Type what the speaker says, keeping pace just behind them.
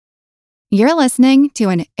You're listening to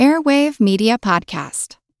an Airwave Media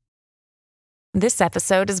Podcast. This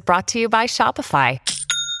episode is brought to you by Shopify.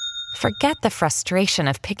 Forget the frustration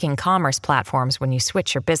of picking commerce platforms when you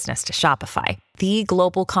switch your business to Shopify, the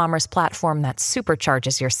global commerce platform that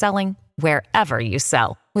supercharges your selling wherever you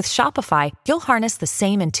sell. With Shopify, you'll harness the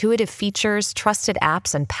same intuitive features, trusted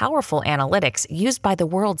apps, and powerful analytics used by the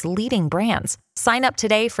world's leading brands. Sign up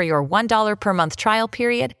today for your $1 per month trial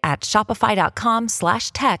period at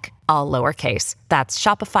shopify.com/tech, all lowercase. That's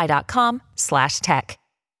shopify.com/tech.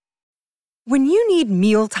 When you need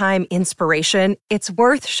mealtime inspiration, it's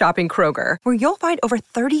worth shopping Kroger, where you'll find over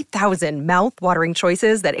 30,000 mouth-watering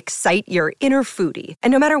choices that excite your inner foodie.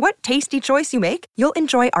 And no matter what tasty choice you make, you'll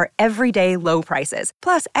enjoy our everyday low prices,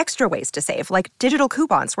 plus extra ways to save, like digital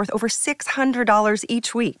coupons worth over $600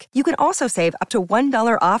 each week. You can also save up to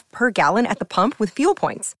 $1 off per gallon at the pump with fuel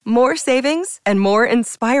points. More savings and more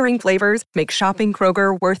inspiring flavors make shopping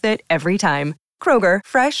Kroger worth it every time. Kroger,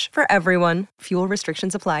 fresh for everyone. Fuel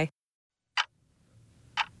restrictions apply.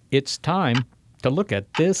 It's time to look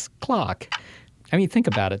at this clock. I mean, think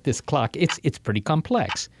about it. This clock, it's pretty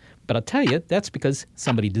complex. But I'll tell you, that's because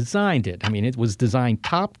somebody designed it. I mean, it was designed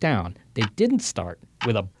top down. They didn't start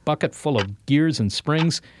with a bucket full of gears and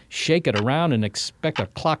springs, shake it around, and expect a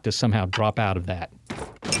clock to somehow drop out of that.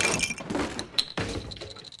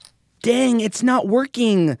 Dang, it's not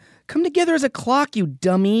working. Come together as a clock, you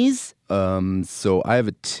dummies. So I have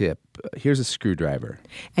a tip. Here's a screwdriver.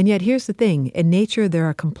 And yet here's the thing. In nature, there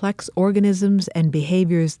are complex organisms and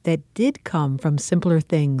behaviors that did come from simpler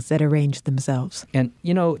things that arranged themselves. And,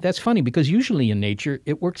 you know, that's funny because usually in nature,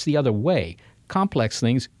 it works the other way. Complex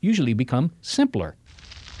things usually become simpler.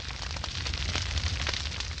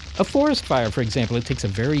 A forest fire, for example, it takes a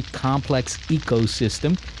very complex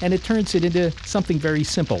ecosystem and it turns it into something very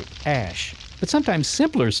simple, ash. But sometimes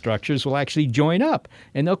simpler structures will actually join up,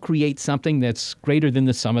 and they'll create something that's greater than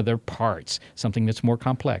the sum of their parts, something that's more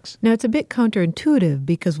complex. Now, it's a bit counterintuitive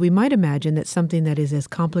because we might imagine that something that is as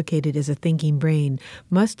complicated as a thinking brain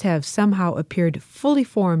must have somehow appeared fully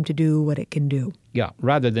formed to do what it can do. Yeah,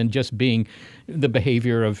 rather than just being the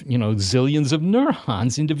behavior of, zillions of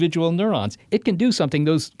neurons, individual neurons. It can do something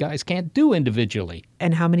those guys can't do individually.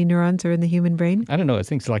 And how many neurons are in the human brain? I don't know. I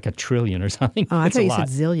think it's like 1 trillion or something. Oh, I it's thought a you lot.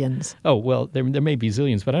 said zillions. Oh, well, there may be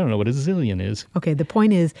zillions, but I don't know what a zillion is. Okay, the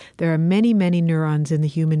point is there are many, many neurons in the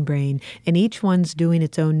human brain, and each one's doing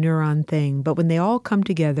its own neuron thing. But when they all come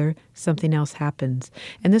together, something else happens.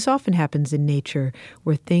 And this often happens in nature,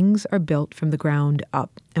 where things are built from the ground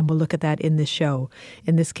up. And we'll look at that in this show.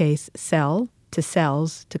 In this case, cell to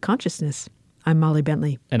cells to consciousness. I'm Molly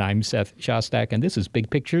Bentley. And I'm Seth Shostak, and this is Big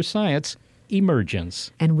Picture Science, Emergence.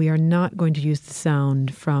 And we are not going to use the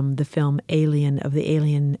sound from the film Alien, of the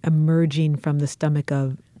alien emerging from the stomach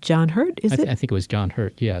of John Hurt, is it? I think it was John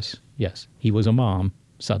Hurt, yes. He was a mom,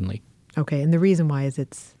 suddenly. Okay, and the reason why is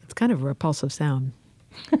it's kind of a repulsive sound.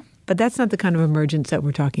 But that's not the kind of emergence that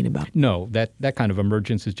we're talking about. No, that kind of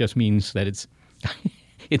emergence just means that it's...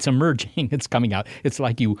 It's emerging. It's coming out. It's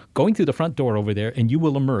like you going through the front door over there and you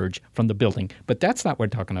will emerge from the building. But that's not what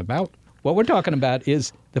we're talking about. What we're talking about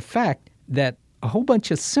is the fact that a whole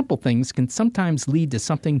bunch of simple things can sometimes lead to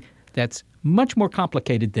something that's much more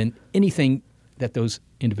complicated than anything that those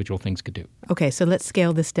individual things could do. Okay, so let's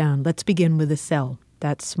scale this down. Let's begin with a cell.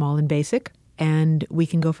 That's small and basic, and we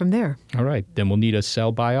can go from there. All right. Then we'll need a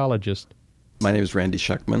cell biologist. My name is Randy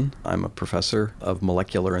Schechtman. I'm a professor of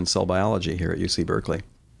molecular and cell biology here at UC Berkeley.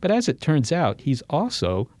 But as it turns out, he's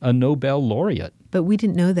also a Nobel laureate. But we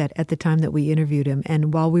didn't know that at the time that we interviewed him.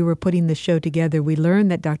 And while we were putting the show together, we learned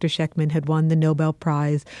that Dr. Schechtman had won the Nobel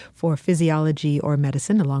Prize for Physiology or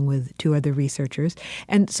Medicine, along with 2 other researchers.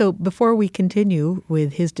 And so before we continue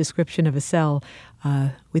with his description of a cell,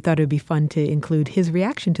 we thought it would be fun to include his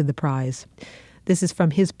reaction to the prize. This is from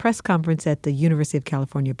his press conference at the University of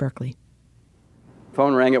California, Berkeley.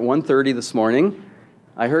 Phone rang at 1:30 this morning.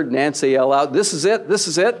 I heard Nancy yell out, "This is it, this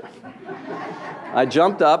is it." I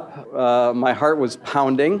jumped up. My heart was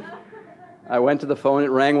pounding. I went to the phone. It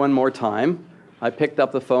rang one more time. I picked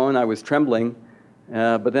up the phone. I was trembling.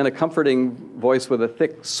 But then a comforting voice with a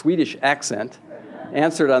thick Swedish accent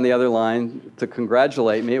answered on the other line to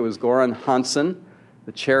congratulate me. It was Goran Hansson,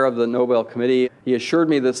 the chair of the Nobel Committee. He assured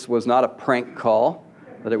me this was not a prank call,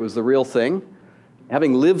 that it was the real thing.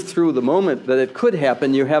 Having lived through the moment that it could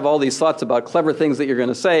happen, you have all these thoughts about clever things that you're going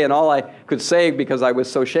to say, and all I could say, because I was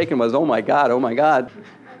so shaken, was, oh my God, oh my God.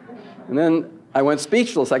 And then I went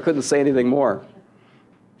speechless. I couldn't say anything more.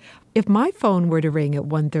 If my phone were to ring at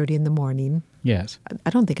 1:30 in the morning, yes, I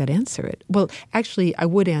don't think I'd answer it. Well, actually, I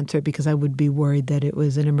would answer it because I would be worried that it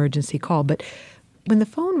was an emergency call. But when the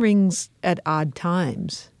phone rings at odd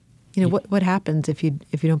times, You know, what happens if you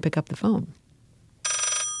don't pick up the phone?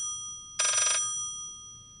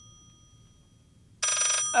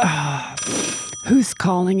 Who's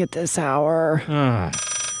calling at this hour?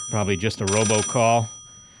 Probably just a robocall.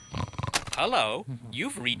 Hello,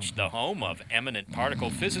 you've reached the home of eminent particle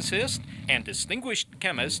physicist and distinguished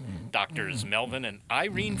chemist, Drs. Melvin and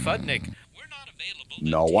Irene Fudnick. We're not available.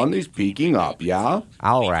 No one is picking up, yeah?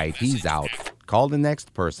 All right, he's out. Call the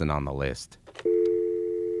next person on the list.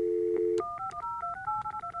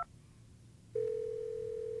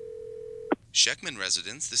 Sheckman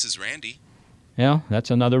Residence, this is Randy. Well,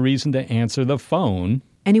 that's another reason to answer the phone.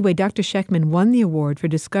 Anyway, Dr. Sheckman won the award for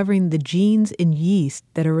discovering the genes in yeast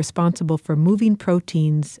that are responsible for moving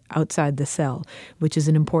proteins outside the cell, which is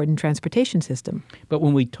an important transportation system. But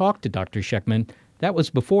when we talked to Dr. Sheckman, that was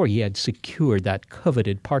before he had secured that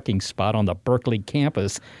coveted parking spot on the Berkeley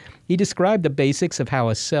campus. He described the basics of how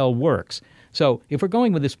a cell works. So if we're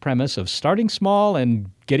going with this premise of starting small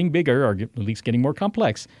and getting bigger, or at least getting more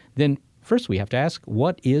complex, then first we have to ask,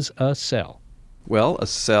 what is a cell? Well, a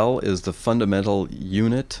cell is the fundamental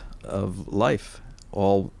unit of life.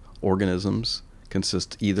 All organisms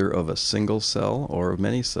consist either of a single cell or of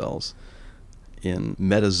many cells. In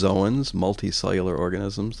metazoans, multicellular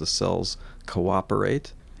organisms, the cells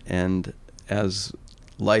cooperate, and as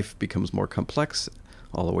life becomes more complex,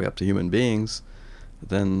 all the way up to human beings,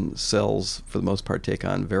 then cells, for the most part, take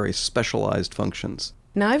on very specialized functions.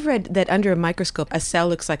 Now, I've read that under a microscope, a cell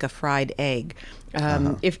looks like a fried egg.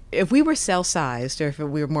 If we were cell-sized, or if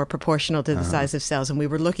we were more proportional to the size of cells, and we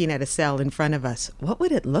were looking at a cell in front of us, what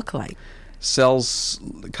would it look like? Cells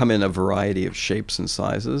come in a variety of shapes and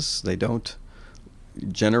sizes. They don't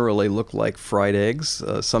generally look like fried eggs.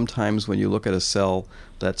 Sometimes when you look at a cell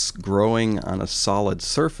that's growing on a solid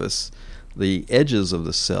surface, the edges of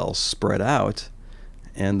the cell spread out,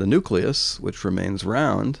 and the nucleus, which remains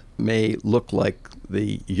round, may look like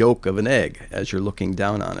the yolk of an egg as you're looking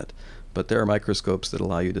down on it. But there are microscopes that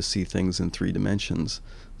allow you to see things in 3 dimensions,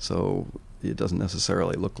 so it doesn't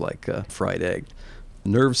necessarily look like a fried egg.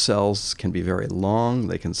 Nerve cells can be very long.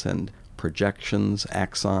 They can send projections,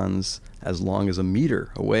 axons, as long as a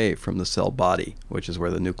meter away from the cell body, which is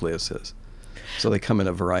where the nucleus is. So they come in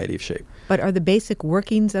a variety of shape. But are the basic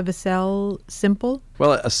workings of a cell simple?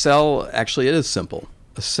 Well, a cell, actually, it is simple.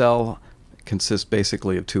 A cell consists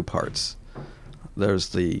basically of 2 parts. There's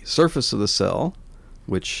the surface of the cell,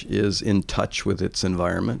 which is in touch with its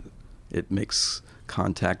environment. It makes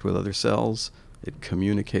contact with other cells. It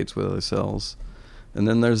communicates with other cells. And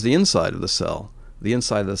then there's the inside of the cell. The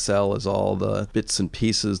inside of the cell is all the bits and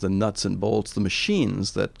pieces, the nuts and bolts, the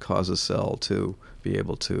machines that cause a cell to be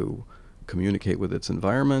able to communicate with its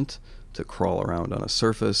environment, to crawl around on a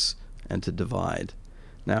surface, and to divide.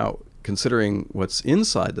 Now, considering what's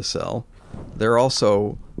inside the cell, there are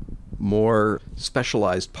also more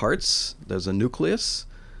specialized parts. There's a nucleus,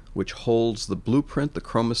 which holds the blueprint, the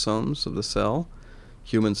chromosomes of the cell.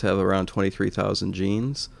 Humans have around 23,000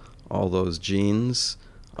 genes. All those genes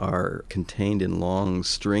are contained in long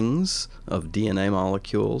strings of DNA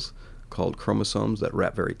molecules called chromosomes that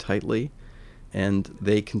wrap very tightly, and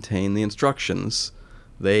they contain the instructions.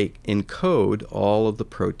 They encode all of the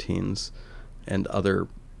proteins and other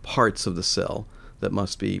parts of the cell that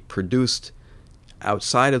must be produced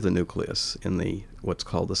outside of the nucleus in the what's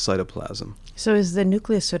called the cytoplasm. So is the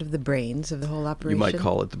nucleus sort of the brains of the whole operation? You might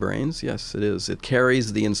call it the brains. Yes, it is. It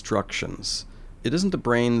carries the instructions. It isn't the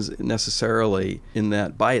brains necessarily in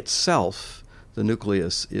that by itself the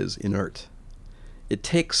nucleus is inert. It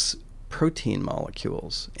takes protein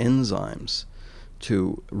molecules, enzymes,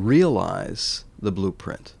 to realize the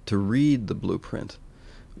blueprint, to read the blueprint.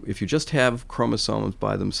 If you just have chromosomes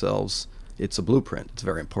by themselves, it's a blueprint. It's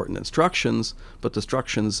very important instructions, but the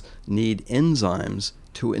instructions need enzymes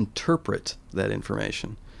to interpret that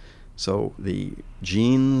information. So the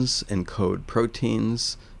genes encode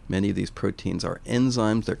proteins. Many of these proteins are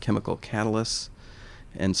enzymes. They're chemical catalysts.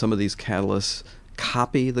 And some of these catalysts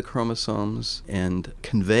copy the chromosomes and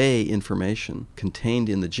convey information contained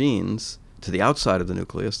in the genes to the outside of the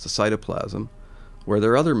nucleus, the cytoplasm, where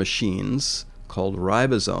there are other machines called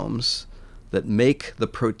ribosomes that make the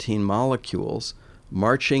protein molecules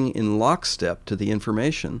marching in lockstep to the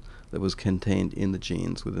information that was contained in the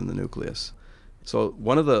genes within the nucleus. So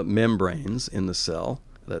one of the membranes in the cell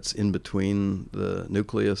that's in between the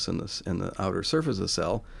nucleus and the outer surface of the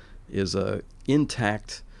cell is a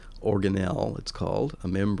intact organelle, it's called, a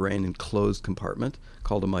membrane enclosed compartment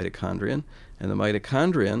called a mitochondrion. And the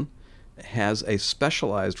mitochondrion has a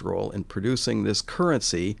specialized role in producing this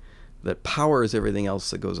currency that powers everything else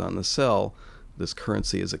that goes on in the cell. This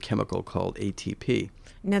currency is a chemical called ATP.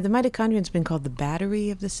 Now, the mitochondria's been called the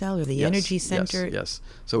battery of the cell or the energy center. Yes.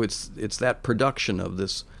 So it's that production of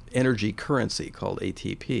this energy currency called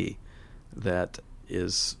ATP that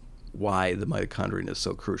is why the mitochondrion is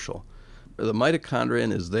so crucial. The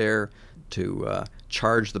mitochondrion is there to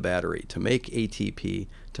charge the battery, to make ATP,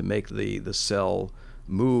 to make the cell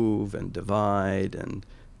move and divide, and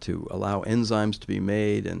to allow enzymes to be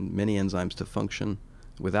made and many enzymes to function.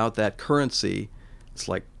 Without that currency, it's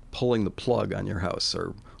like pulling the plug on your house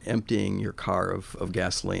or emptying your car of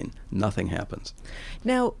gasoline. Nothing happens.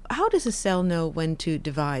 Now, how does a cell know when to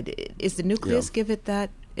divide? Is the nucleus give it that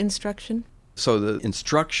instruction? So the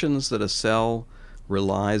instructions that a cell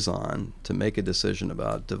relies on to make a decision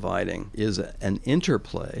about dividing is an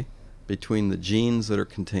interplay between the genes that are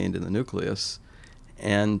contained in the nucleus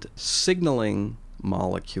and signaling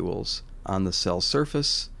molecules on the cell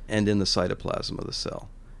surface and in the cytoplasm of the cell.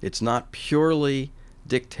 It's not purely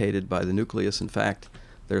dictated by the nucleus. In fact,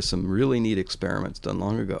 there's some really neat experiments done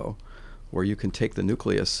long ago where you can take the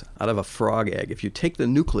nucleus out of a frog egg. If you take the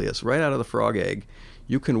nucleus right out of the frog egg,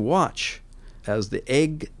 you can watch as the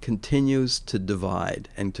egg continues to divide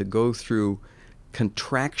and to go through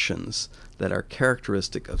contractions that are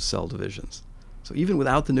characteristic of cell divisions. So even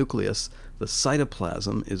without the nucleus, the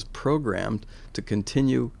cytoplasm is programmed to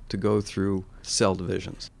continue to go through cell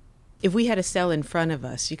divisions. If we had a cell in front of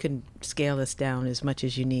us, you can scale this down as much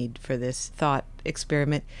as you need for this thought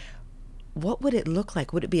experiment. What would it look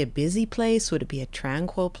like? Would it be a busy place? Would it be a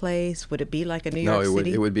tranquil place? Would it be like a New York City?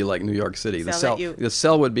 No, it would be like New York City. The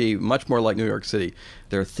cell would be much more like New York City.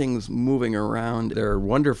 There are things moving around. There are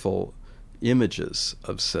wonderful images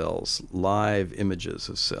of cells, live images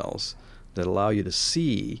of cells that allow you to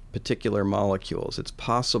see particular molecules. It's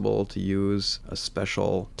possible to use a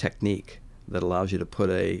special technique that allows you to put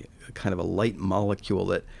a kind of a light molecule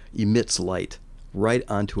that emits light right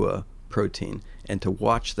onto a protein and to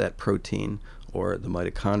watch that protein or the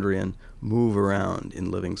mitochondrion move around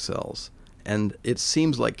in living cells. And it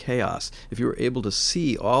seems like chaos. If you were able to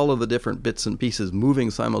see all of the different bits and pieces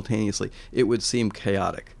moving simultaneously, it would seem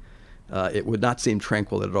chaotic. It would not seem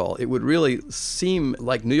tranquil at all. It would really seem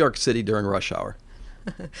like New York City during rush hour.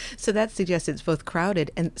 So that suggests it's both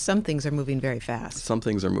crowded and some things are moving very fast. Some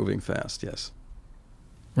things are moving fast, yes.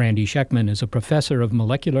 Randy Schekman is a professor of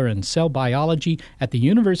molecular and cell biology at the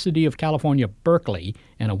University of California, Berkeley,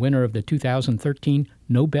 and a winner of the 2013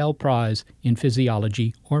 Nobel Prize in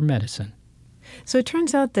Physiology or Medicine. So it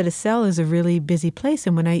turns out that a cell is a really busy place,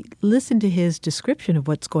 and when I listen to his description of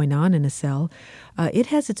what's going on in a cell, it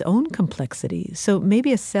has its own complexity. So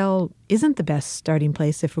maybe a cell isn't the best starting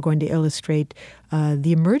place if we're going to illustrate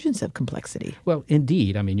the emergence of complexity. Well,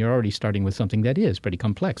 indeed. I mean, you're already starting with something that is pretty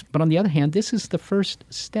complex. But on the other hand, this is the first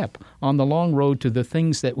step on the long road to the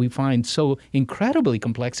things that we find so incredibly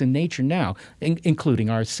complex in nature now,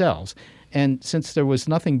 including ourselves. And since there was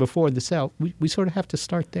nothing before the cell, we sort of have to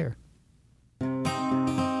start there.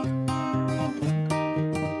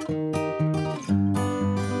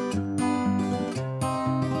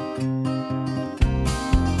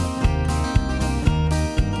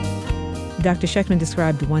 Dr. Schekman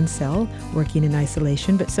described one cell working in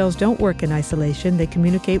isolation, but cells don't work in isolation. They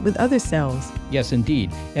communicate with other cells. Yes,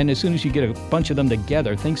 indeed. And as soon as you get a bunch of them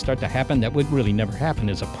together, things start to happen that would really never happen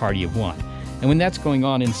as a party of one. And when that's going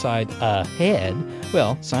on inside a head,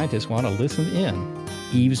 well, scientists want to listen in.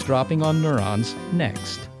 Eavesdropping on neurons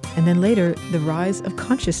next. And then later, the rise of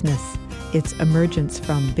consciousness. It's Emergence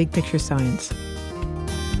from Big Picture Science.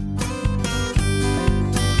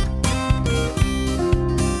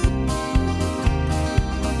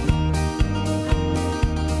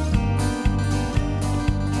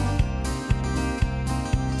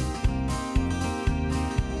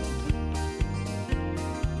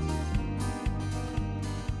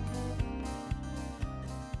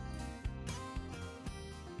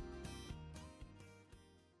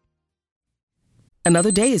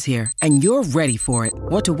 Another day is here, and you're ready for it.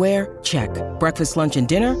 What to wear? Check. Breakfast, lunch, and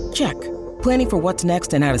dinner? Check. Planning for what's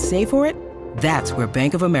next and how to save for it? That's where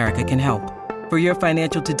Bank of America can help. For your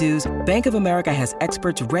financial to-dos, Bank of America has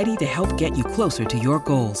experts ready to help get you closer to your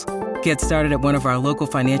goals. Get started at one of our local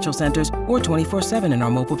financial centers or 24/7 in our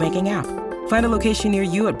mobile banking app. Find a location near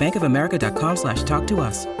you at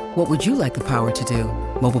bankofamerica.com/talktous. What would you like the power to do?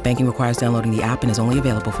 Mobile banking requires downloading the app and is only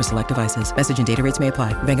available for select devices. Message and data rates may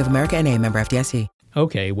apply. Bank of America N.A., member FDIC.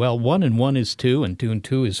 Okay, well, 1 and 1 is 2, and 2 and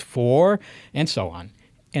 2 is 4, and so on.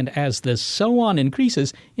 And as the so on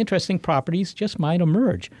increases, interesting properties just might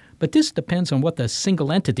emerge. But this depends on what the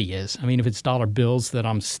single entity is. I mean, if it's dollar bills that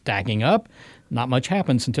I'm stacking up, not much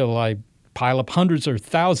happens until I pile up hundreds or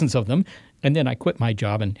thousands of them, and then I quit my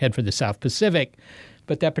job and head for the South Pacific.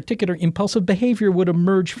 but that particular impulsive behavior would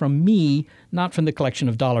emerge from me, not from the collection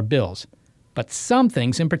of dollar bills. But some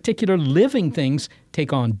things, in particular living things,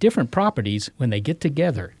 take on different properties when they get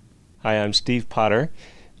together. Hi, I'm Steve Potter.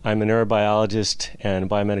 I'm a neurobiologist and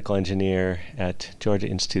biomedical engineer at Georgia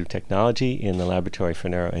Institute of Technology in the Laboratory for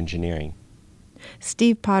Neuroengineering.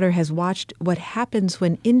 Steve Potter has watched what happens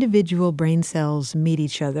when individual brain cells meet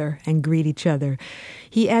each other and greet each other.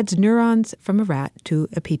 He adds neurons from a rat to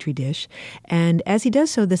a petri dish, and as he does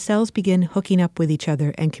so, the cells begin hooking up with each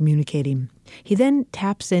other and communicating. He then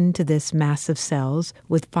taps into this mass of cells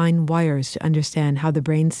with fine wires to understand how the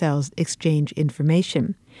brain cells exchange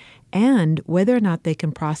information, and whether or not they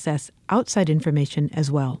can process outside information as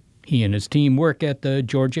well. He and his team work at the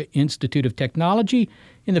Georgia Institute of Technology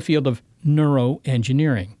in the field of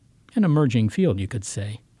neuroengineering, an emerging field, you could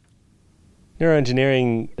say.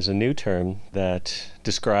 Neuroengineering is a new term that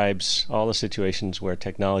describes all the situations where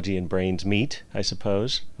technology and brains meet, I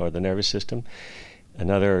suppose, or the nervous system.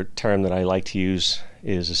 Another term that I like to use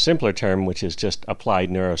is a simpler term, which is just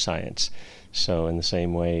applied neuroscience. So in the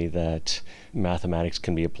same way that mathematics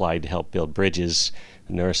can be applied to help build bridges,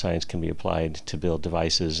 neuroscience can be applied to build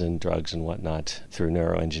devices and drugs and whatnot through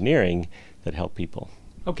neuroengineering that help people.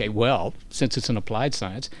 Okay, well, since it's an applied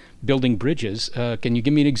science, building bridges, can you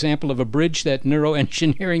give me an example of a bridge that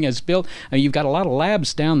neuroengineering has built? I mean, you've got a lot of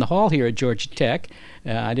labs down the hall here at Georgia Tech.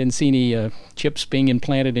 I didn't see any chips being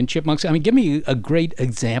implanted in chipmunks. I mean, give me a great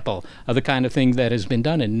example of the kind of thing that has been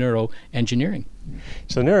done in neuroengineering.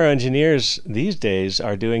 So neuroengineers these days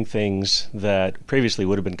are doing things that previously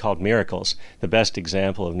would have been called miracles. The best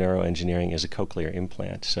example of neuroengineering is a cochlear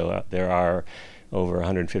implant. So there are over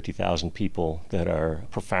 150,000 people that are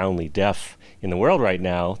profoundly deaf in the world right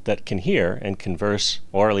now that can hear and converse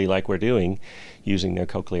orally like we're doing using their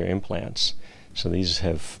cochlear implants. So these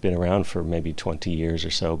have been around for maybe 20 years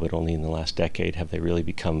or so, but only in the last decade have they really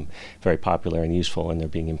become very popular and useful, and they're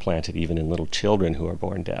being implanted even in little children who are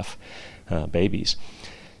born deaf, babies.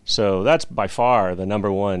 So that's by far the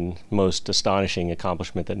number one most astonishing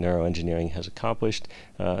accomplishment that neuroengineering has accomplished.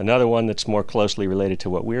 Another one that's more closely related to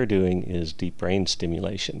what we're doing is deep brain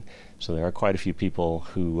stimulation. So there are quite a few people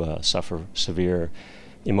who suffer severe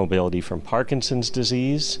immobility from Parkinson's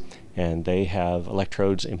disease, and they have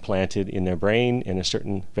electrodes implanted in their brain in a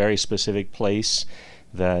certain very specific place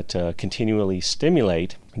that continually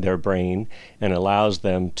stimulate their brain and allows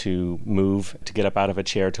them to move, to get up out of a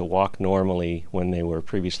chair, to walk normally when they were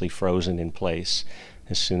previously frozen in place.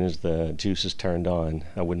 As soon as the juice is turned on,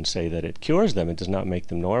 I wouldn't say that it cures them, it does not make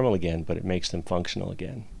them normal again, but it makes them functional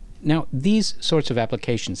again. Now, these sorts of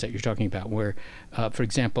applications that you're talking about where, for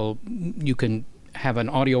example, you can have an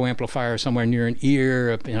audio amplifier somewhere near an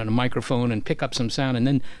ear, a microphone, and pick up some sound, and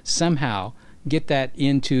then somehow get that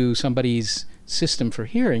into somebody's system for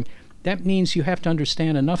hearing, that means you have to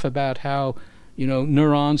understand enough about how,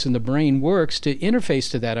 neurons in the brain works to interface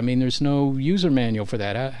to that. I mean, there's no user manual for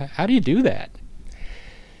that. How do you do that?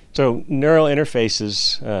 So neural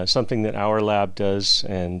interfaces, something that our lab does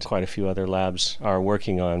and quite a few other labs are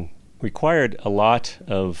working on, required a lot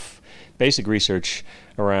of basic research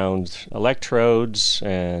around electrodes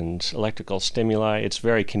and electrical stimuli. It's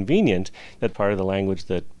very convenient that part of the language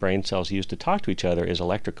that brain cells use to talk to each other is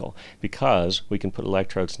electrical, because we can put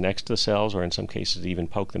electrodes next to the cells, or in some cases even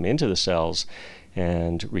poke them into the cells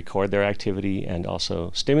and record their activity and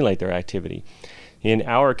also stimulate their activity. In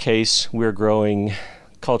our case, we're growing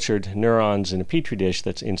cultured neurons in a petri dish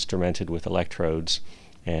that's instrumented with electrodes,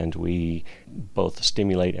 and we both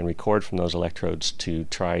stimulate and record from those electrodes to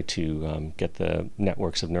try to get the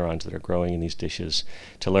networks of neurons that are growing in these dishes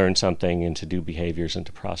to learn something and to do behaviors and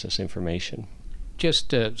to process information.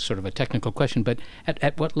 Just sort of a technical question, but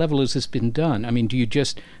at what level has this been done? I mean, do you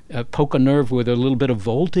just poke a nerve with a little bit of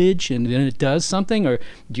voltage and then it does something? Or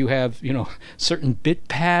do you have, certain bit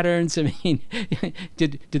patterns? I mean,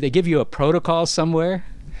 did they give you a protocol somewhere?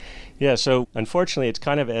 Yeah, so unfortunately it's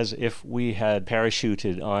kind of as if we had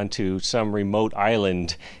parachuted onto some remote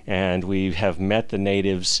island and we have met the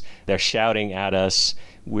natives. They're shouting at us,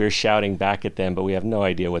 we're shouting back at them, but we have no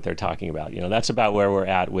idea what they're talking about. That's about where we're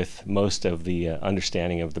at with most of the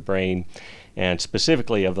understanding of the brain and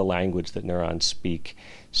specifically of the language that neurons speak.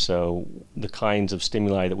 So the kinds of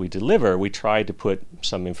stimuli that we deliver, we try to put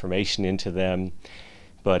some information into them,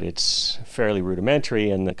 but it's fairly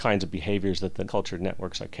rudimentary, and the kinds of behaviors that the cultured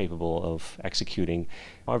networks are capable of executing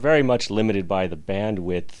are very much limited by the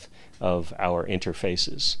bandwidth of our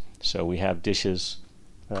interfaces. So we have dishes.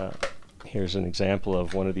 Here's an example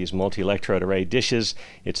of one of these multi-electrode array dishes.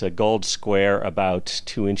 It's a gold square about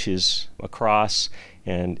 2 inches across,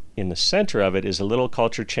 And in the center of it is a little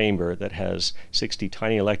culture chamber that has 60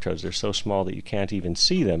 tiny electrodes. They're so small that you can't even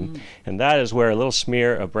see them. And that is where a little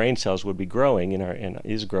smear of brain cells would be growing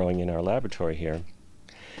is growing in our laboratory here.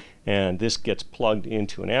 And this gets plugged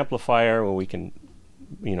into an amplifier where we can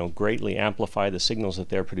greatly amplify the signals that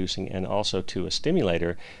they're producing, and also to a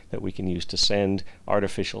stimulator that we can use to send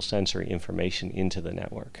artificial sensory information into the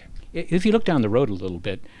network. If you look down the road a little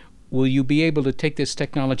bit, will you be able to take this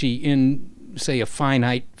technology in, say, a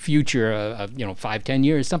finite future, 5-10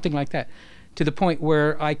 years, something like that, to the point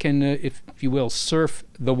where I can, if you will, surf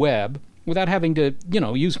the web without having to,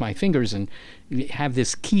 use my fingers and have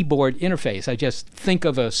this keyboard interface? I just think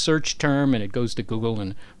of a search term and it goes to Google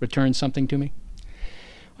and returns something to me?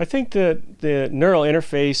 I think that the neural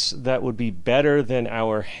interface that would be better than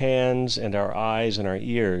our hands and our eyes and our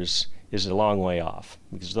ears is a long way off,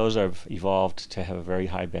 because those have evolved to have a very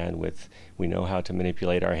high bandwidth. We know how to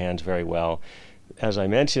manipulate our hands very well. As I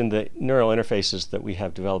mentioned, the neural interfaces that we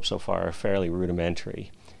have developed so far are fairly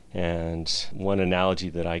rudimentary. And one analogy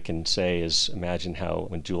that I can say is, imagine how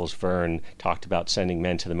when Jules Verne talked about sending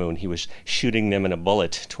men to the moon, he was shooting them in a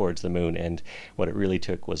bullet towards the moon, and what it really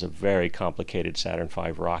took was a very complicated Saturn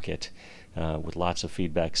V rocket with lots of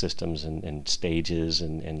feedback systems and stages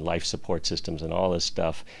and life support systems and all this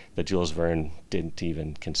stuff that Jules Verne didn't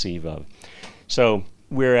even conceive of. So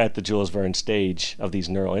we're at the Jules Verne stage of these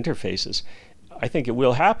neural interfaces. I think it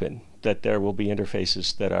will happen that there will be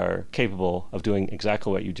interfaces that are capable of doing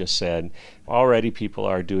exactly what you just said. Already people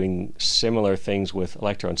are doing similar things with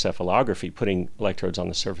electroencephalography, putting electrodes on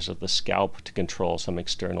the surface of the scalp to control some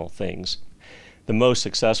external things. The most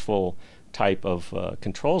successful type of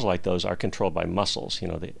controls like those are controlled by muscles.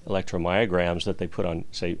 The electromyograms that they put on,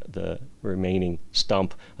 say, the remaining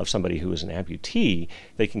stump of somebody who is an amputee,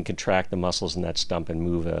 they can contract the muscles in that stump and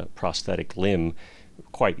move a prosthetic limb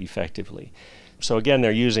quite effectively. So again,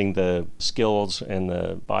 they're using the skills and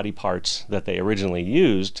the body parts that they originally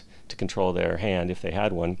used to control their hand if they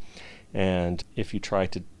had one. And if you try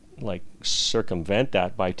to circumvent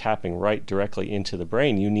that by tapping right directly into the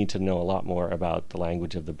brain, you need to know a lot more about the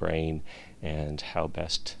language of the brain and how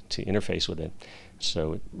best to interface with it.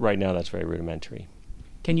 So right now that's very rudimentary.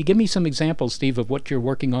 Can you give me some examples, Steve, of what you're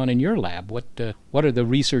working on in your lab? What are the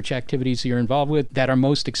research activities you're involved with that are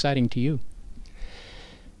most exciting to you?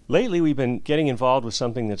 Lately, we've been getting involved with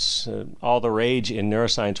something that's all the rage in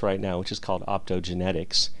neuroscience right now, which is called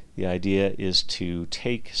optogenetics. The idea is to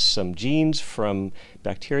take some genes from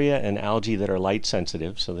bacteria and algae that are light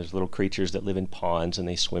sensitive. So there's little creatures that live in ponds and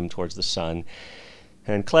they swim towards the sun.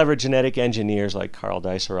 And clever genetic engineers like Carl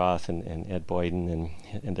Dijsselroth and Ed Boyden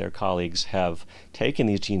and their colleagues have taken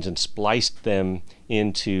these genes and spliced them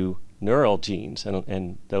into neural genes,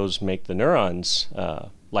 and those make the neurons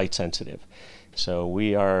light sensitive. So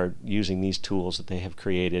we are using these tools that they have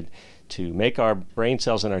created to make our brain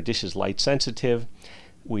cells in our dishes light sensitive.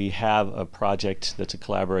 We have a project that's a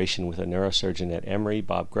collaboration with a neurosurgeon at Emory,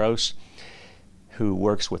 Bob Gross, who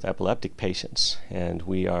works with epileptic patients. And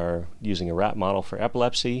we are using a rat model for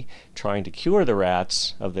epilepsy, trying to cure the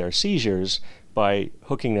rats of their seizures by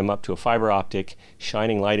hooking them up to a fiber optic,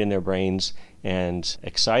 shining light in their brains, and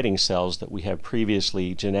exciting cells that we have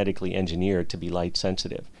previously genetically engineered to be light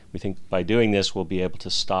sensitive. We think by doing this we'll be able to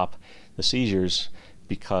stop the seizures,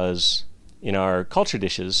 because in our culture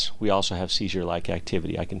dishes we also have seizure-like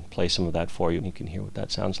activity. I can play some of that for you and you can hear what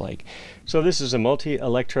that sounds like. So this is a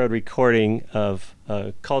multi-electrode recording of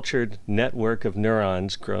a cultured network of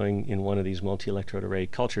neurons growing in one of these multi-electrode array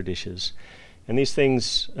culture dishes. And these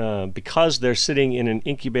things, because they're sitting in an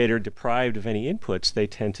incubator deprived of any inputs, they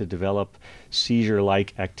tend to develop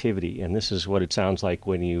seizure-like activity. And this is what it sounds like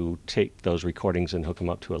when you take those recordings and hook them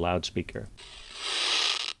up to a loudspeaker.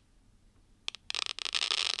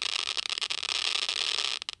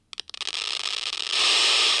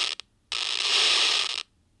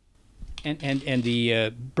 And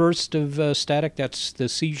the burst of static, that's the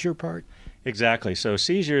seizure part? Exactly. So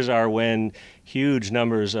seizures are when huge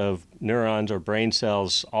numbers of neurons or brain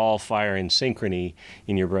cells all fire in synchrony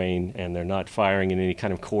in your brain, and they're not firing in any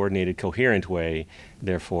kind of coordinated, coherent way.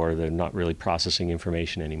 Therefore, they're not really processing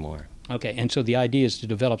information anymore. Okay, and so the idea is to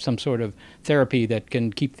develop some sort of therapy that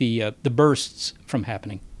can keep the bursts from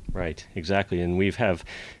happening. Right, exactly. And we have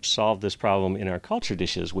solved this problem in our culture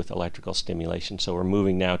dishes with electrical stimulation. So we're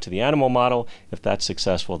moving now to the animal model. If that's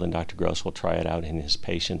successful, then Dr. Gross will try it out in his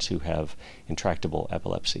patients who have intractable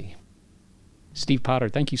epilepsy. Steve Potter,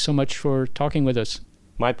 thank you so much for talking with us.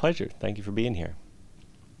 My pleasure. Thank you for being here.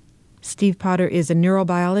 Steve Potter is a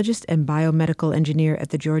neurobiologist and biomedical engineer at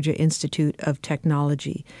the Georgia Institute of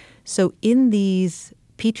Technology. So in these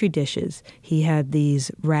Petri dishes, he had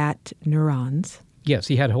these rat neurons, Yes,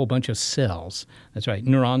 he had a whole bunch of cells. That's right,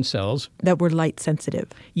 neuron cells. That were light sensitive.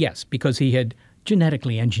 Yes, because he had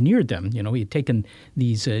genetically engineered them. He had taken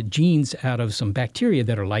these genes out of some bacteria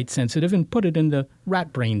that are light sensitive and put it in the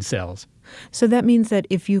rat brain cells. So that means that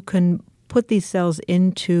if you can put these cells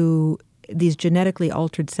into these genetically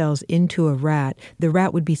altered cells into a rat, the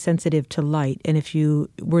rat would be sensitive to light. And if you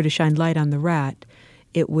were to shine light on the rat,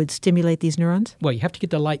 it would stimulate these neurons? Well, you have to get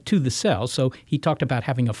the light to the cell. So he talked about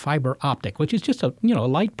having a fiber optic, which is just a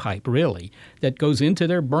light pipe, really, that goes into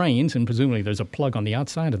their brains. And presumably there's a plug on the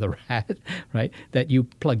outside of the rat, right, that you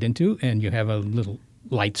plugged into, and you have a little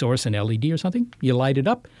light source, an LED or something. You light it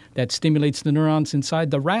up. That stimulates the neurons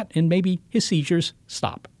inside the rat, and maybe his seizures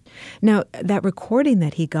stop. Now, that recording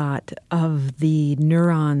that he got of the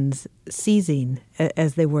neurons seizing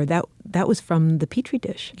as they were, that was from the Petri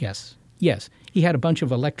dish. Yes. He had a bunch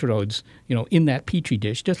of electrodes, in that Petri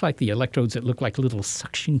dish, just like the electrodes that look like little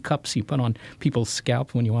suction cups you put on people's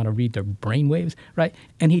scalp when you want to read their brain waves, right?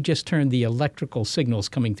 And he just turned the electrical signals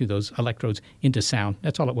coming through those electrodes into sound.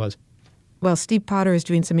 That's all it was. Well, Steve Potter is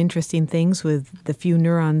doing some interesting things with the few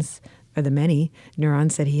neurons, or the many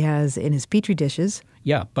neurons that he has in his Petri dishes.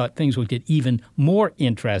 Yeah, but things would get even more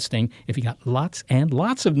interesting if you got lots and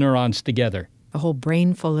lots of neurons together. A whole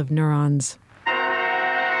brain full of neurons.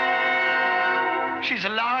 She's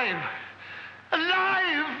alive!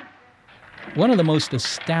 Alive! One of the most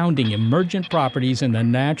astounding emergent properties in the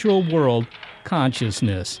natural world,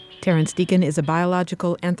 consciousness. Terence Deacon is a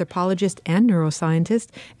biological anthropologist and neuroscientist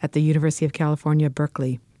at the University of California,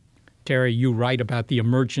 Berkeley. Terry, you write about the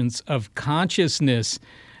emergence of consciousness.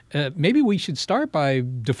 Maybe we should start by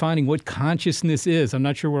defining what consciousness is. I'm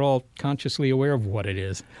not sure we're all consciously aware of what it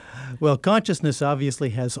is. Well, consciousness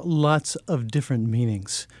obviously has lots of different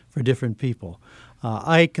meanings for different people.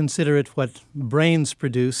 I consider it what brains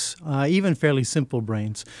produce, even fairly simple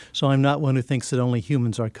brains. So I'm not one who thinks that only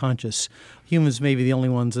humans are conscious. Humans may be the only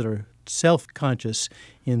ones that are self-conscious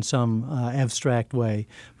in some abstract way,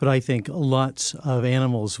 but I think lots of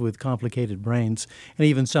animals with complicated brains, and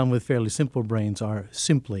even some with fairly simple brains, are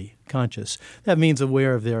simply conscious. That means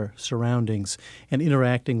aware of their surroundings and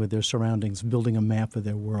interacting with their surroundings, building a map of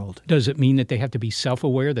their world. Does it mean that they have to be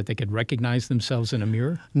self-aware, that they could recognize themselves in a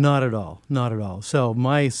mirror? Not at all. Not at all. So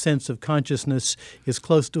my sense of consciousness is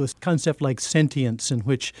close to a concept like sentience, in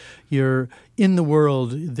which you're in the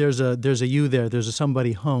world, there's a you there, there's a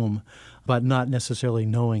somebody home, but not necessarily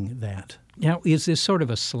knowing that. Now, is this sort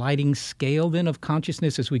of a sliding scale, then, of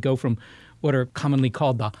consciousness as we go from what are commonly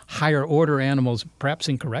called the higher order animals, perhaps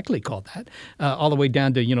incorrectly called that, all the way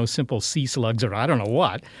down to, simple sea slugs or I don't know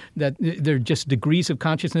what, that they're just degrees of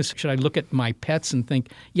consciousness? Should I look at my pets and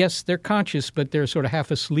think, yes, they're conscious, but they're sort of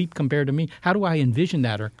half asleep compared to me? How do I envision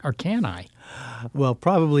that, or can I? Well,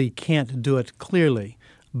 probably can't do it clearly,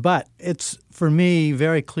 but it's, for me,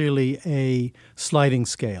 very clearly a sliding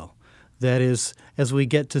scale. That is, as we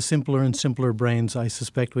get to simpler and simpler brains, I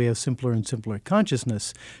suspect we have simpler and simpler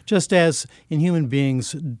consciousness. Just as in human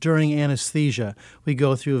beings, during anesthesia, we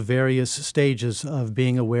go through various stages of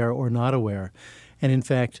being aware or not aware. And in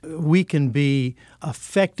fact, we can be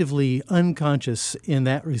effectively unconscious in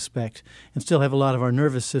that respect and still have a lot of our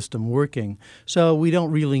nervous system working. So we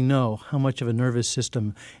don't really know how much of a nervous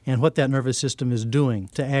system and what that nervous system is doing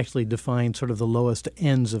to actually define sort of the lowest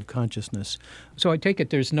ends of consciousness. So I take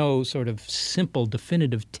it there's no sort of simple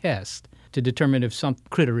definitive test to determine if some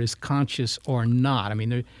critter is conscious or not. I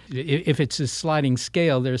mean, if it's a sliding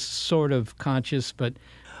scale, they're sort of conscious, but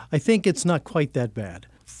I think it's not quite that bad.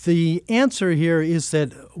 The answer here is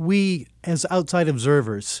that we, as outside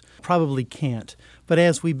observers, probably can't. But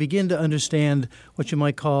as we begin to understand what you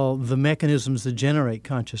might call the mechanisms that generate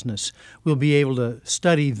consciousness, we'll be able to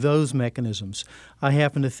study those mechanisms. I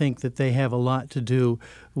happen to think that they have a lot to do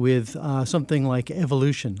with something like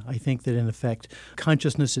evolution. I think that, in effect,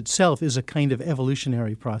 consciousness itself is a kind of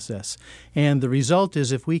evolutionary process. And the result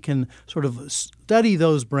is, if we can sort of study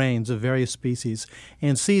those brains of various species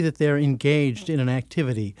and see that they're engaged in an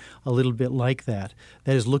activity a little bit like that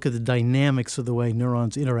is, look at the dynamics of the way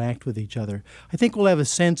neurons interact with each other, I think we'll have a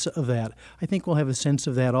sense of that. I think we'll have a sense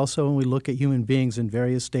of that also when we look at human beings in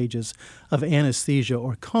various stages of anesthesia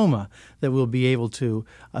or coma, that we'll be able to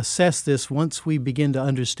assess this once we begin to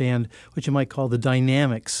understand what you might call the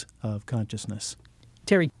dynamics of consciousness.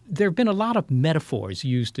 Terry, there have been a lot of metaphors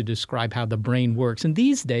used to describe how the brain works. And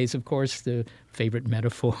these days, of course, the favorite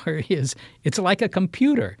metaphor is it's like a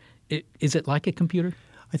computer. Is it like a computer?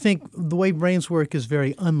 I think the way brains work is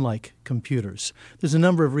very unlike computers. There's a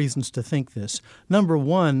number of reasons to think this. Number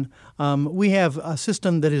one, we have a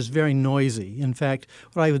system that is very noisy. In fact,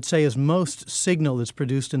 what I would say is most signal that's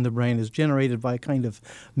produced in the brain is generated by a kind of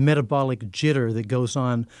metabolic jitter that goes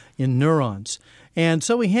on in neurons. And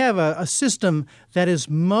so we have a system that is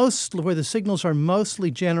where the signals are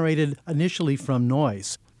mostly generated initially from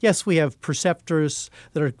noise. Yes, we have perceptors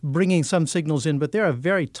that are bringing some signals in, but they're a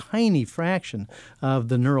very tiny fraction of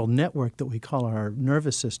the neural network that we call our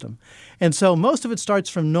nervous system. And so most of it starts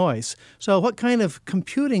from noise. So what kind of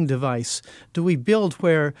computing device do we build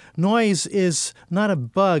where noise is not a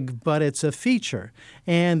bug, but it's a feature?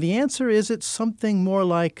 And the answer is it's something more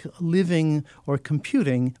like living or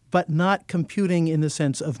computing, but not computing in the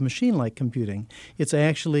sense of machine-like computing. It's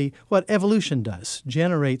actually what evolution does,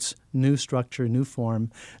 generates new structure, new form,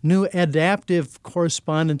 new adaptive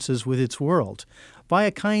correspondences with its world by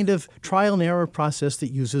a kind of trial and error process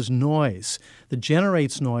that uses noise, that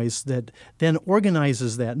generates noise, that then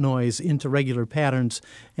organizes that noise into regular patterns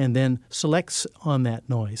and then selects on that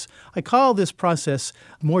noise. I call this process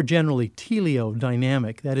more generally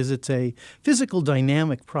teleodynamic. That is, it's a physical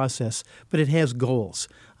dynamic process, but it has goals.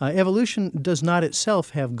 Evolution does not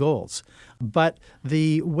itself have goals, but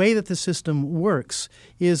the way that the system works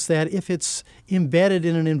is that if it's embedded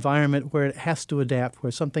in an environment where it has to adapt,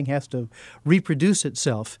 where something has to reproduce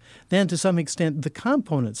itself, then to some extent the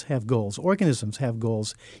components have goals, organisms have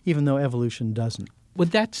goals, even though evolution doesn't. Well,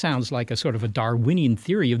 that sounds like a sort of a Darwinian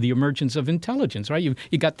theory of the emergence of intelligence, right?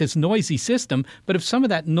 You got this noisy system, but if some of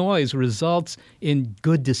that noise results in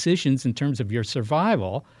good decisions in terms of your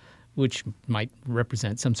survival, which might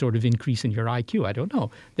represent some sort of increase in your IQ, I don't know,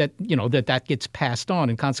 that gets passed on,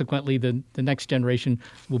 and consequently the next generation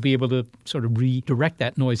will be able to sort of redirect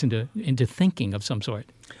that noise into thinking of some sort.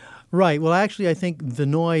 Right. Well, actually, I think the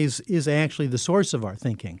noise is actually the source of our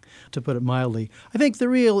thinking, to put it mildly. I think the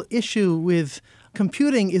real issue with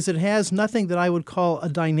computing is it has nothing that I would call a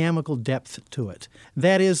dynamical depth to it.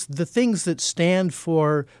 That is, the things that stand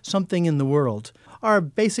for something in the world are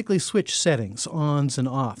basically switch settings, ons and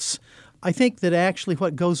offs. I think that actually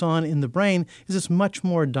what goes on in the brain is it's much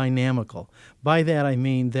more dynamical. By that I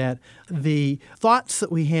mean that the thoughts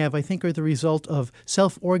that we have, I think, are the result of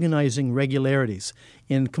self-organizing regularities.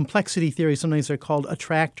 In complexity theory, sometimes they're called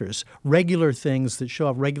attractors, regular things that show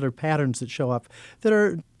up, regular patterns that show up, that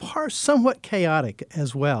are somewhat chaotic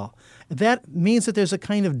as well. That means that there's a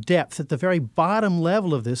kind of depth. At the very bottom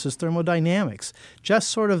level of this is thermodynamics, just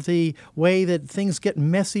sort of the way that things get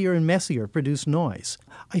messier and messier, produce noise.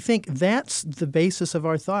 I think that's the basis of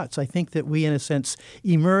our thoughts. I think that we, in a sense,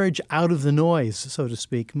 emerge out of the noise, so to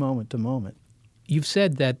speak, moment to moment. You've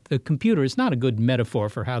said that the computer is not a good metaphor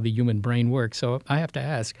for how the human brain works, so I have to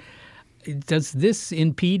ask, does this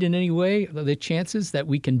impede in any way the chances that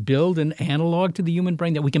we can build an analog to the human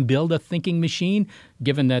brain, that we can build a thinking machine,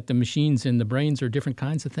 given that the machines and the brains are different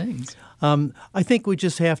kinds of things? I think we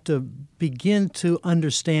just have to begin to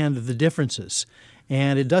understand the differences.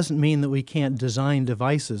 And it doesn't mean that we can't design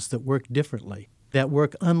devices that work differently, that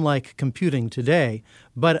work unlike computing today,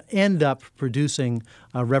 but end up producing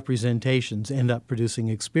representations, end up producing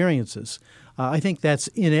experiences. I think that's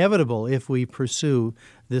inevitable if we pursue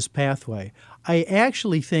this pathway. I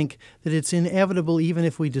actually think that it's inevitable even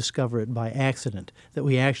if we discover it by accident, that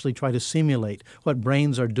we actually try to simulate what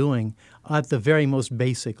brains are doing at the very most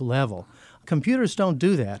basic level. Computers don't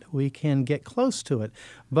do that. We can get close to it,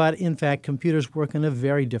 but in fact, computers work in a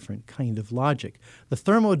very different kind of logic. The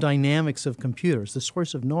thermodynamics of computers, the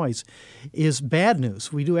source of noise, is bad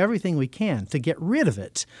news. We do everything we can to get rid of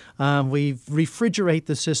it. We refrigerate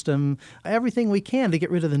the system, everything we can to get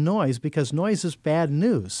rid of the noise, because noise is bad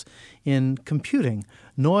news. In computing,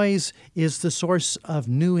 noise is the source of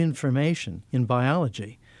new information in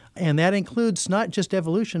biology. And that includes not just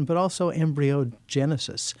evolution, but also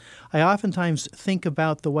embryogenesis. I oftentimes think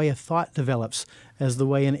about the way a thought develops as the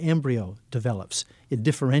way an embryo develops. It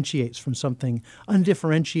differentiates from something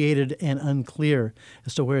undifferentiated and unclear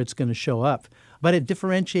as to where it's going to show up. But it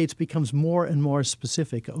differentiates, becomes more and more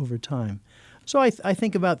specific over time. So I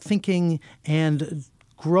think about thinking and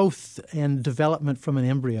growth and development from an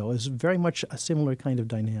embryo as very much a similar kind of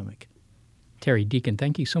dynamic. Terry Deacon,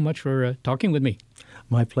 thank you so much for talking with me.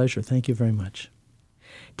 My pleasure. Thank you very much.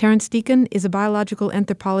 Terence Deacon is a biological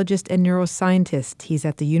anthropologist and neuroscientist. He's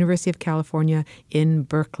at the University of California in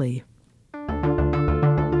Berkeley.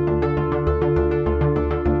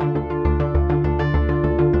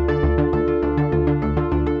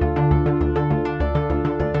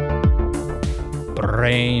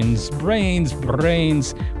 Brains.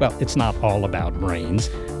 Well, it's not all about brains.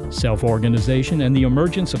 Self-organization and the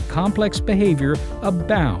emergence of complex behavior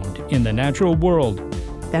abound in the natural world.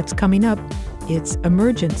 That's coming up. It's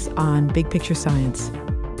Emergence on Big Picture Science.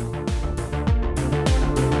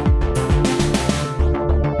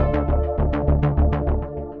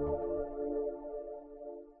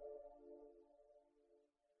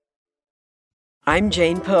 I'm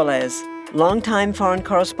Jane Perlez, longtime foreign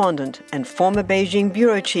correspondent and former Beijing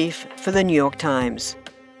bureau chief for the New York Times.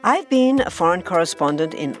 I've been a foreign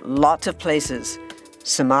correspondent in lots of places: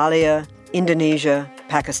 Somalia, Indonesia,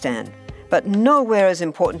 Pakistan, but nowhere as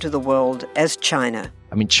important to the world as China.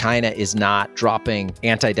 I mean, China is not dropping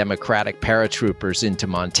anti-democratic paratroopers into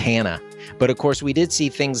Montana. But of course, we did see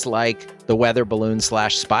things like the weather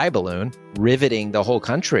balloon/spy balloon riveting the whole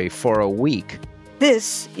country for a week.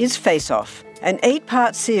 This is Face Off, an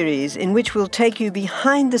 8-part series in which we'll take you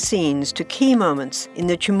behind the scenes to key moments in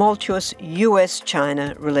the tumultuous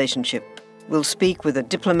U.S.-China relationship. We'll speak with a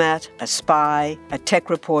diplomat, a spy, a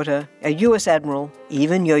tech reporter, a U.S. admiral,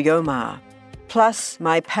 even Yo-Yo Ma. Plus,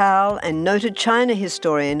 my pal and noted China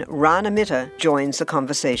historian Rana Mitter joins the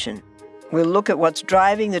conversation. We'll look at what's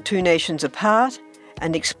driving the two nations apart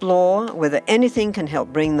and explore whether anything can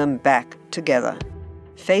help bring them back together.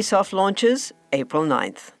 Face Off launches April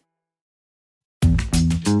 9th.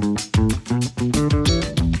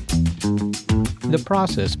 The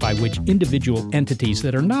process by which individual entities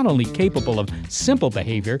that are not only capable of simple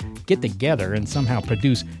behavior get together and somehow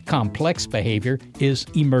produce complex behavior is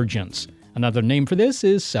emergence. Another name for this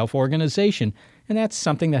is self-organization, and that's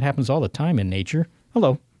something that happens all the time in nature.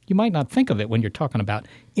 Although, you might not think of it when you're talking about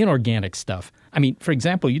inorganic stuff. I mean, for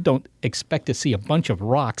example, you don't expect to see a bunch of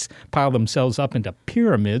rocks pile themselves up into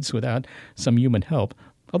pyramids without some human help.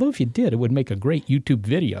 Although if you did, it would make a great YouTube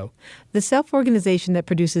video. The self-organization that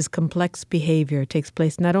produces complex behavior takes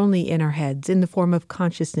place not only in our heads, in the form of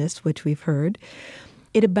consciousness, which we've heard.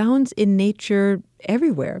 It abounds in nature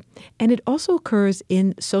everywhere. And it also occurs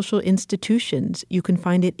in social institutions. You can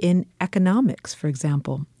find it in economics, for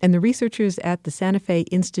example. And the researchers at the Santa Fe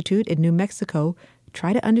Institute in New Mexico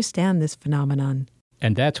try to understand this phenomenon.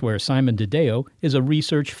 And that's where Simon DeDeo is a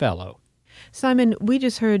research fellow. Simon, we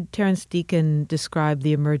just heard Terence Deacon describe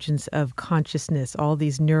the emergence of consciousness, all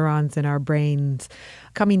these neurons in our brains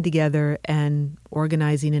coming together and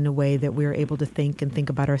organizing in a way that we're able to think and think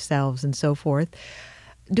about ourselves and so forth.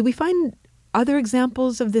 Do we find other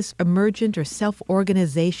examples of this emergent or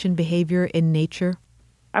self-organization behavior in nature?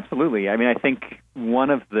 Absolutely. I mean, I think one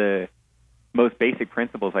of the most basic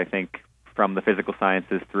principles, from the physical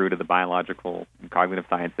sciences through to the biological and cognitive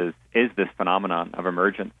sciences is this phenomenon of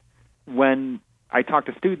emergence. When I talk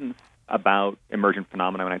to students about emergent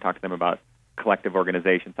phenomena, when I talk to them about collective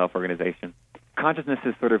organization, self-organization, consciousness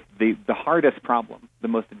is sort of the hardest problem, the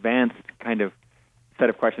most advanced kind of set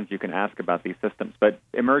of questions you can ask about these systems. But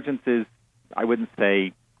emergence is, I wouldn't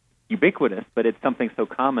say ubiquitous, but it's something so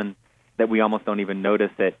common that we almost don't even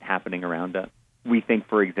notice it happening around us. We think,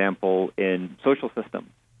 for example, in social systems,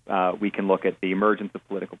 we can look at the emergence of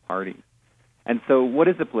political parties. And so what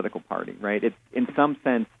is a political party, right? It's, in some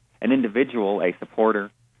sense, an individual, a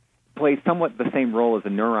supporter, plays somewhat the same role as a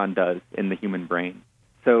neuron does in the human brain.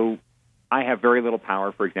 So I have very little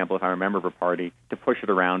power, for example, if I'm a member of a party, to push it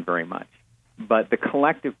around very much. But the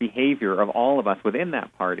collective behavior of all of us within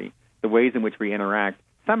that party, the ways in which we interact,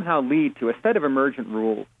 somehow lead to a set of emergent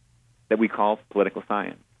rules that we call political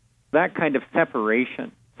science. That kind of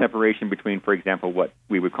separation between, for example, what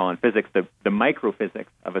we would call in physics the microphysics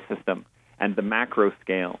of a system and the macro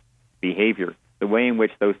scale behavior, the way in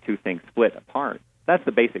which those two things split apart, that's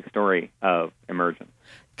the basic story of emergence.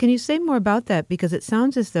 Can you say more about that? Because it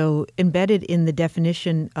sounds as though embedded in the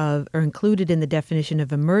definition of, or included in the definition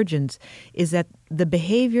of emergence, is that the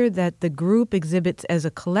behavior that the group exhibits as a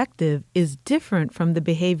collective is different from the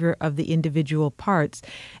behavior of the individual parts.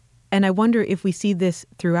 And I wonder if we see this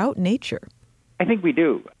throughout nature. I think we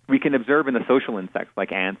do. We can observe in the social insects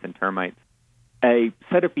like ants and termites a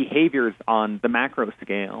set of behaviors on the macro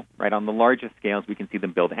scale, right? On the largest scales, we can see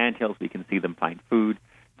them build anthills, we can see them find food,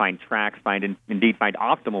 find tracks, find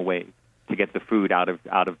optimal ways to get the food out of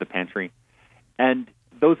the pantry. And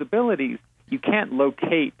those abilities you can't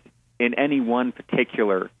locate in any one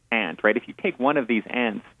particular ant, right? If you take one of these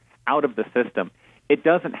ants out of the system, it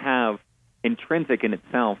doesn't have intrinsic in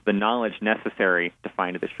itself the knowledge necessary to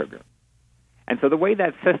find the sugar. And so the way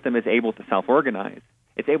that system is able to self-organize,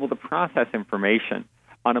 it's able to process information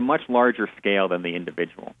on a much larger scale than the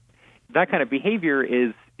individual. That kind of behavior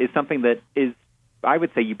is something that is, I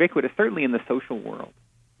would say, ubiquitous, certainly in the social world.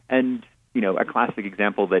 And, a classic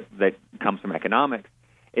example that comes from economics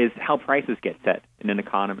is how prices get set in an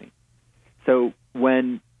economy. So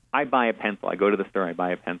when I buy a pencil, I go to the store, I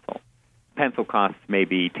buy a pencil. Pencil costs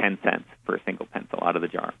maybe 10 cents for a single pencil out of the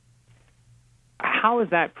jar. How is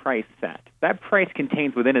that price set? That price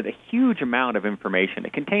contains within it a huge amount of information.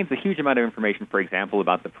 It contains a huge amount of information, for example,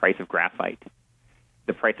 about the price of graphite,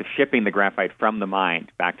 the price of shipping the graphite from the mine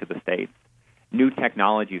back to the States, new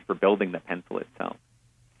technologies for building the pencil itself.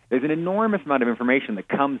 There's an enormous amount of information that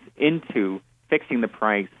comes into fixing the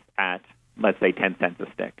price at, let's say, 10 cents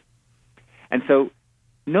a stick. And so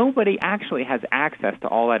nobody actually has access to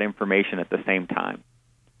all that information at the same time.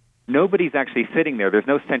 Nobody's actually sitting there. There's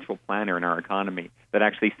no central planner in our economy that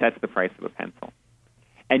actually sets the price of a pencil.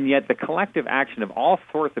 And yet the collective action of all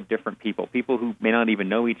sorts of different people who may not even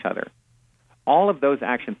know each other, all of those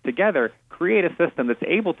actions together create a system that's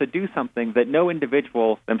able to do something that no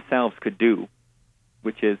individual themselves could do,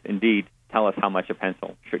 which is indeed tell us how much a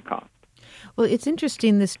pencil should cost. Well, it's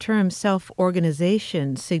interesting, this term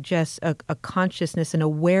self-organization suggests a consciousness and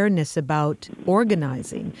awareness about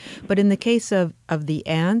organizing. But in the case of the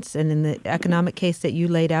ants and in the economic case that you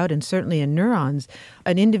laid out, and certainly in neurons,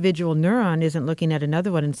 an individual neuron isn't looking at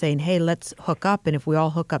another one and saying, hey, let's hook up, and if we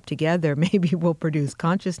all hook up together, maybe we'll produce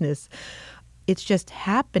consciousness. It's just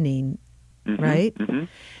happening, right? Mm-hmm.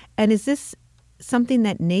 And is this something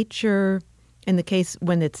that nature, in the case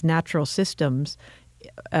when it's natural systems,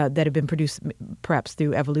 that have been produced perhaps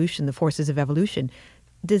through evolution, the forces of evolution.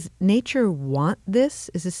 Does nature want this?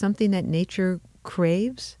 Is this something that nature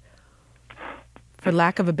craves, for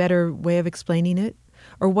lack of a better way of explaining it?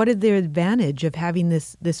 Or what is the advantage of having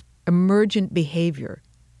this emergent behavior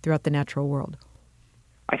throughout the natural world?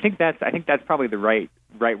 I think that's probably the right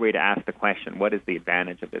way to ask the question. What is the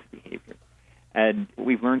advantage of this behavior? And what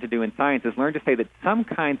we've learned to do in science is learn to say that some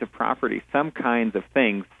kinds of properties, some kinds of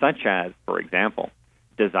things, such as, for example,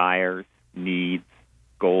 desires, needs,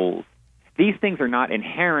 goals, these things are not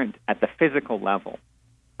inherent at the physical level,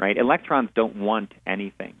 right? Electrons don't want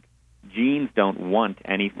anything. Genes don't want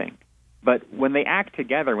anything. But when they act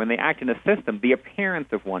together, when they act in a system, the appearance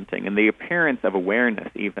of wanting and the appearance of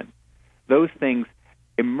awareness even, those things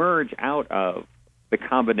emerge out of the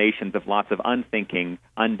combinations of lots of unthinking,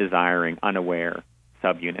 undesiring, unaware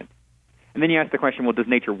subunits. And then you ask the question, well, does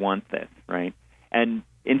nature want this, right? And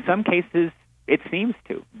in some cases, it seems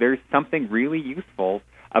to. There's something really useful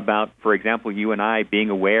about, for example, you and I being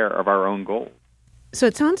aware of our own goals. So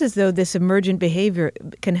it sounds as though this emergent behavior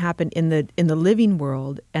can happen in the living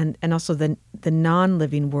world and also the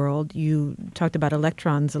non-living world. You talked about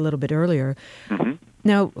electrons a little bit earlier. Mm-hmm.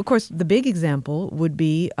 Now, of course, the big example would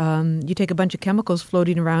be you take a bunch of chemicals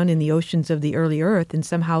floating around in the oceans of the early Earth, and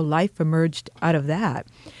somehow life emerged out of that.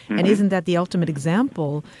 Mm-hmm. And isn't that the ultimate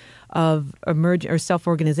example of or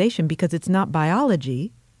self-organization? Because it's not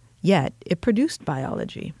biology, yet it produced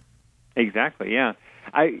biology. Exactly. Yeah.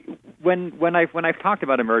 When I've talked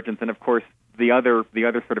about emergence, and of course the other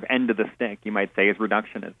sort of end of the stick, you might say, is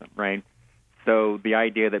reductionism, right? So the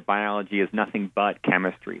idea that biology is nothing but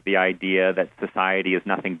chemistry, the idea that society is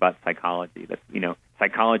nothing but psychology, that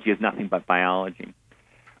psychology is nothing but biology.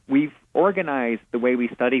 We've organized the way we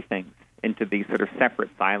study things into these sort of separate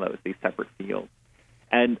silos, these separate fields.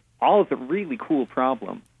 And all of the really cool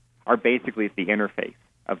problems are basically at the interface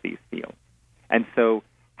of these fields. And so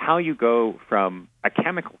how you go from a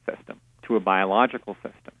chemical system to a biological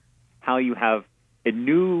system, how you have a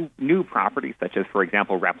new properties such as, for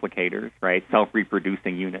example, replicators, right,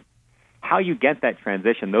 self-reproducing units, how you get that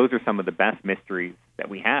transition, those are some of the best mysteries that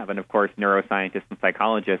we have. And, of course, neuroscientists and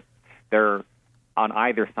psychologists, they're on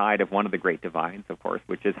either side of one of the great divides, of course,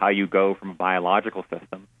 which is how you go from a biological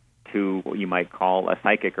system to what you might call a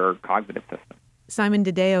psychic or cognitive system. Simon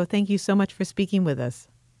DiDeo, thank you so much for speaking with us.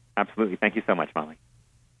 Absolutely. Thank you so much, Molly.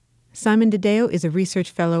 Simon DiDeo is a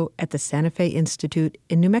research fellow at the Santa Fe Institute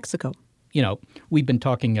in New Mexico. You know, we've been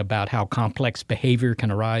talking about how complex behavior can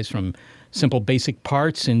arise from simple basic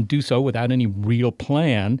parts and do so without any real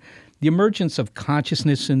plan. The emergence of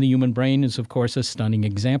consciousness in the human brain is, of course, a stunning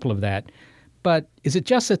example of that. But is it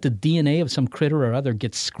just that the DNA of some critter or other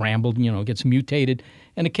gets scrambled, gets mutated,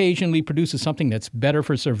 and occasionally produces something that's better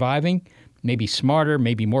for surviving, maybe smarter,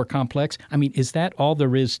 maybe more complex? I mean, is that all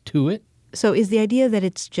there is to it? So is the idea that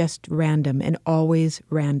it's just random and always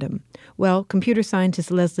random? Well, computer scientist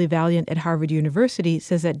Leslie Valiant at Harvard University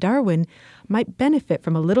says that Darwin might benefit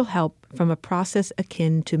from a little help from a process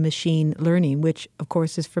akin to machine learning, which, of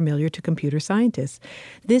course, is familiar to computer scientists.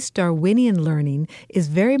 This Darwinian learning is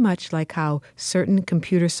very much like how certain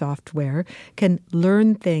computer software can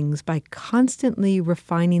learn things by constantly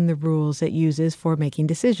refining the rules it uses for making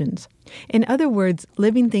decisions. In other words,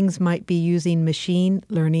 living things might be using machine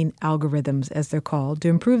learning algorithms, as they're called, to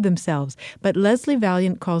improve themselves. But Leslie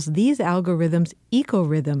Valiant calls these algorithms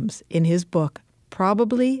ecorhythms in his book,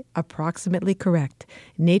 Probably Approximately Correct: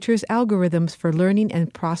 Nature's Algorithms for Learning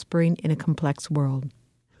and Prospering in a Complex World.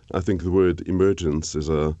 I think the word emergence is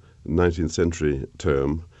a 19th century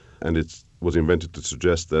term, and it was invented to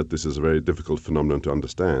suggest that this is a very difficult phenomenon to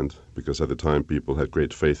understand, because at the time people had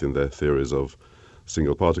great faith in their theories of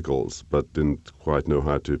single particles, but didn't quite know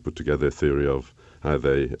how to put together a theory of how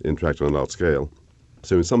they interact on a large scale.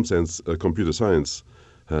 So in some sense, computer science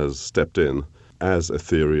has stepped in as a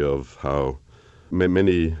theory of how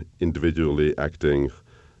many individually acting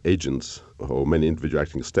agents or many individual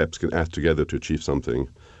acting steps can add together to achieve something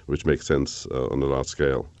which makes sense on a large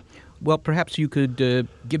scale. Well, perhaps you could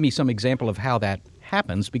give me some example of how that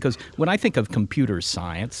happens, because when I think of computer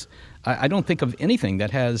science, I don't think of anything that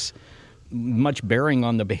has much bearing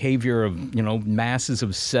on the behavior of, masses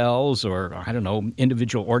of cells or,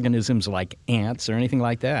 individual organisms like ants or anything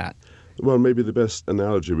like that. Well, maybe the best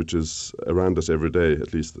analogy, which is around us every day,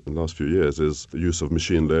 at least in the last few years, is the use of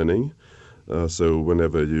machine learning. So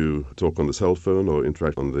whenever you talk on the cell phone or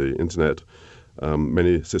interact on the internet,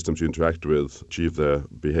 many systems you interact with achieve their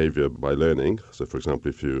behavior by learning. So, for example,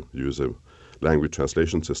 if you use a language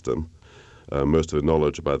translation system, most of the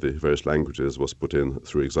knowledge about the various languages was put in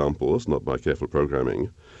through examples, not by careful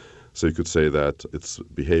programming. So you could say that its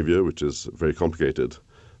behavior, which is very complicated,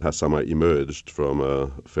 has somehow emerged from a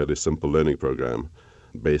fairly simple learning program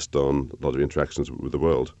based on a lot of interactions with the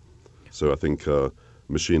world. So I think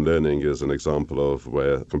machine learning is an example of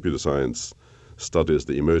where computer science studies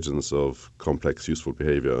the emergence of complex, useful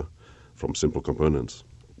behavior from simple components.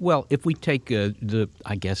 Well, if we take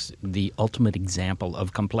the ultimate example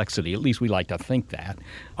of complexity, at least we like to think that,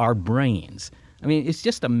 our brains. I mean, it's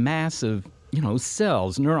just a mass of,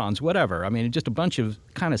 cells, neurons, whatever. I mean, just a bunch of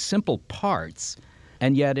kind of simple parts.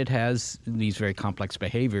 And yet it has these very complex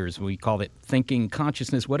behaviors. We call it thinking,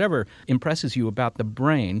 consciousness, whatever impresses you about the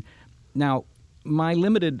brain. Now, my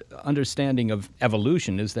limited understanding of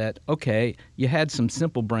evolution is that, okay, you had some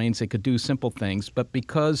simple brains that could do simple things, but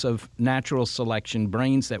because of natural selection,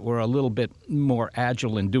 brains that were a little bit more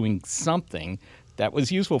agile in doing something that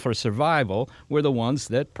was useful for survival were the ones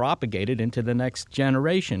that propagated into the next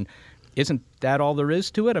generation. Isn't that all there is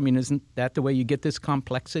to it? I mean, isn't that the way you get this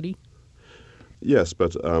complexity? Yes,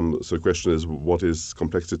 but so the question is, what is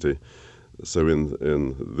complexity? So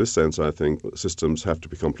in this sense, I think systems have to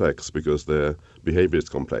be complex because their behavior is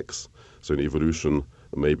complex. So in evolution,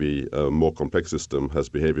 maybe a more complex system has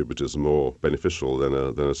behavior which is more beneficial than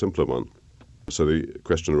a simpler one. So the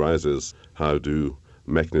question arises, how do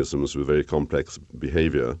mechanisms with very complex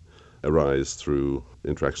behavior arise through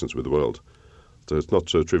interactions with the world? So it's not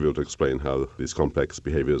so trivial to explain how these complex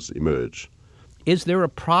behaviors emerge. Is there a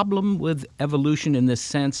problem with evolution in the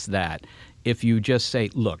sense that if you just say,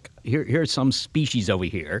 look, here's some species over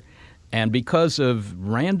here, and because of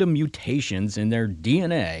random mutations in their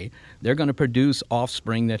DNA, they're going to produce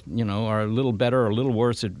offspring that, are a little better or a little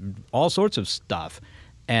worse at all sorts of stuff.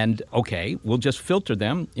 And, okay, we'll just filter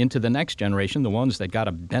them into the next generation. The ones that got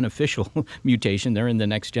a beneficial mutation, they're in the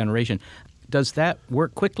next generation. Does that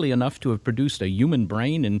work quickly enough to have produced a human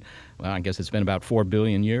brain in, well, I guess it's been about 4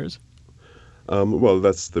 billion years? Well,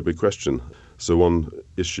 that's the big question. So one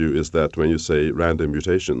issue is that when you say random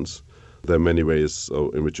mutations, there are many ways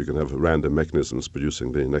in which you can have random mechanisms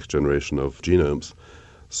producing the next generation of genomes.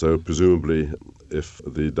 So presumably, if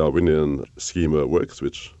the Darwinian schema works,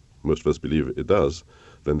 which most of us believe it does,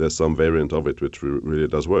 then there's some variant of it which really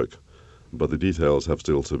does work. But the details have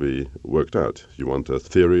still to be worked out. You want a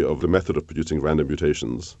theory of the method of producing random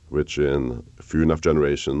mutations, which in few enough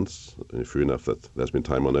generations, few enough that there's been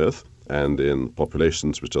time on Earth, and in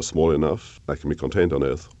populations which are small enough that can be contained on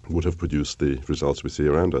Earth, would have produced the results we see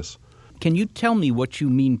around us. Can you tell me what you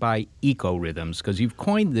mean by ecorhythms? Because you've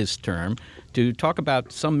coined this term to talk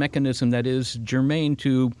about some mechanism that is germane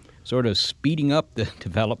to sort of speeding up the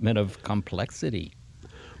development of complexity.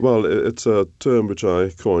 Well, it's a term which I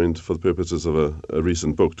coined for the purposes of a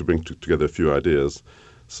recent book to bring together a few ideas.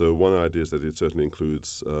 So one idea is that it certainly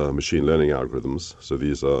includes machine learning algorithms. So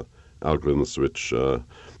these are algorithms which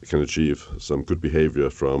can achieve some good behavior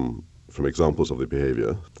from examples of the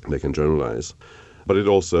behavior. They can generalize. But it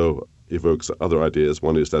also evokes other ideas.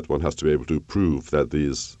 One is that one has to be able to prove that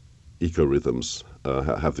these ecorhythms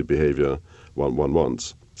have the behavior one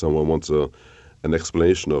wants. So one wants an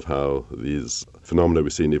explanation of how these phenomena we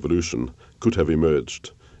see in evolution could have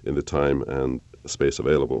emerged in the time and space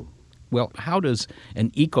available. Well, how does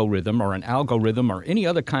an eco-rhythm or an algorithm or any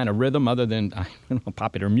other kind of rhythm other than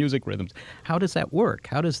popular music rhythms, how does that work?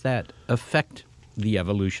 How does that affect the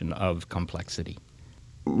evolution of complexity?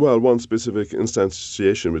 Well, one specific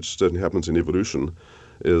instantiation which certainly happens in evolution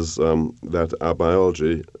is that our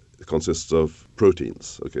biology consists of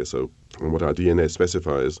proteins. Okay, so what our DNA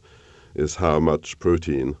specifies is how much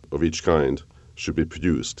protein of each kind should be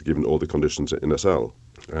produced given all the conditions in a cell.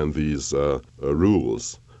 And these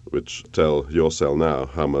rules which tell your cell now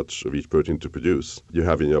how much of each protein to produce you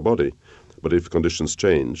have in your body. But if conditions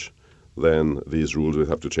change, then these rules will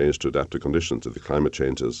have to change to adapt to conditions, if the climate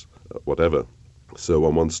changes, whatever. So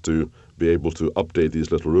one wants to be able to update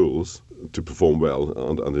these little rules to perform well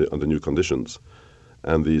under new conditions.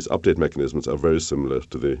 And these update mechanisms are very similar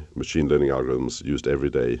to the machine learning algorithms used every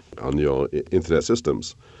day on your internet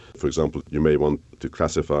systems. For example, you may want to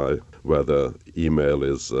classify whether email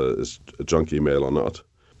is a junk email or not.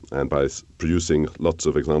 And by producing lots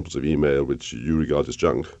of examples of email which you regard as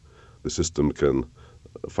junk, the system can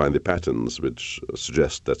find the patterns which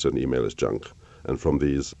suggest that an email is junk. And from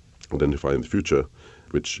these, identify in the future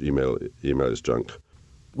which email is junk.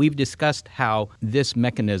 We've discussed how this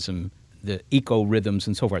mechanism, the eco-rhythms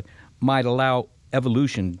and so forth, might allow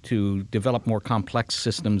evolution to develop more complex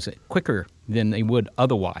systems quicker than they would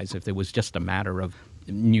otherwise if it was just a matter of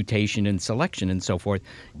mutation and selection and so forth.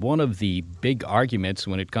 One of the big arguments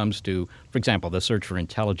when it comes to, for example, the search for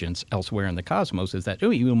intelligence elsewhere in the cosmos is that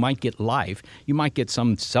you might get life, you might get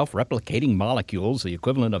some self-replicating molecules, the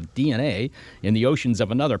equivalent of DNA, in the oceans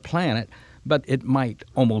of another planet, but it might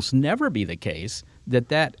almost never be the case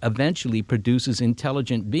that eventually produces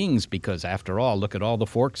intelligent beings because, after all, look at all the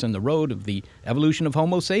forks in the road of the evolution of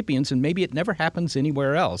Homo sapiens, and maybe it never happens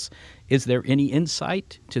anywhere else. Is there any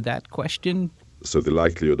insight to that question? So the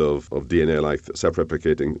likelihood of DNA-like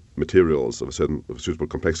self-replicating materials of a certain suitable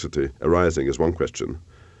complexity arising is one question.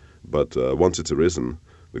 But once it's arisen,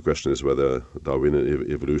 the question is whether Darwinian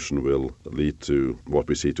evolution will lead to what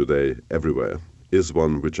we see today everywhere. Is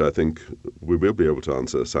one which I think we will be able to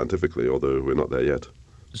answer scientifically, although we're not there yet.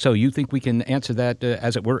 So you think we can answer that,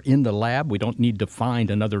 as it were, in the lab? We don't need to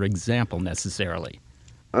find another example necessarily.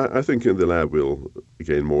 I think in the lab we'll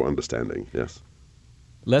gain more understanding, yes.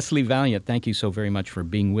 Leslie Valiant, thank you so very much for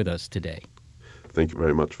being with us today. Thank you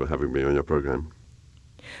very much for having me on your program.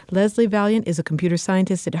 Leslie Valiant is a computer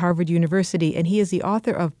scientist at Harvard University, and he is the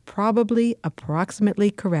author of Probably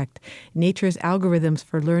Approximately Correct: Nature's Algorithms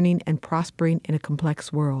for Learning and Prospering in a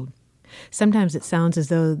Complex World. Sometimes it sounds as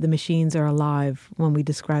though the machines are alive when we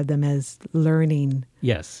describe them as learning.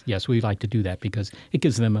 Yes, we like to do that because it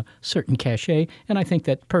gives them a certain cachet, and I think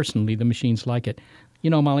that personally the machines like it.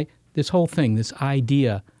 You know, Molly, this whole thing, this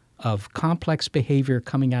idea of complex behavior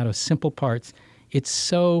coming out of simple parts, it's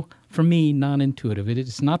so, for me, non-intuitive.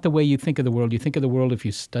 It's not the way you think of the world. You think of the world if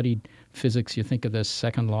you studied physics, you think of the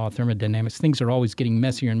second law of thermodynamics. Things are always getting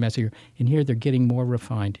messier and messier, and here they're getting more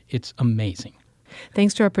refined. It's amazing.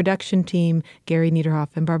 Thanks to our production team, Gary Niederhoff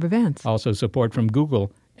and Barbara Vance. Also support from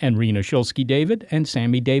Google and Rena Shulsky-David and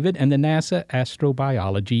Sammy David and the NASA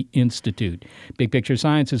Astrobiology Institute. Big Picture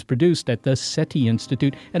Science is produced at the SETI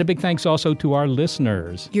Institute, and a big thanks also to our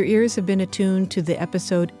listeners. Your ears have been attuned to the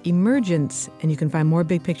episode Emergence, and you can find more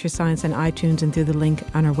Big Picture Science on iTunes and through the link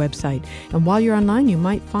on our website. And while you're online, you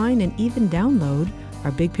might find and even download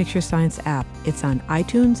our Big Picture Science app. It's on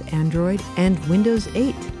iTunes, Android, and Windows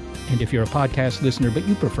 8. And if you're a podcast listener but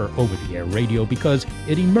you prefer over-the-air radio because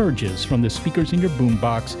it emerges from the speakers in your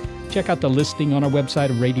boombox, check out the listing on our website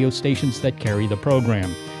of radio stations that carry the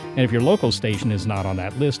program. And if your local station is not on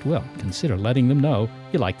that list, well, consider letting them know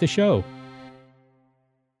you like the show.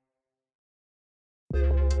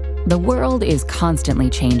 The world is constantly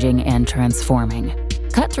changing and transforming.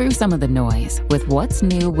 Cut through some of the noise with What's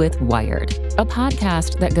New with Wired, a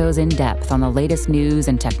podcast that goes in depth on the latest news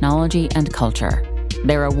and technology and culture.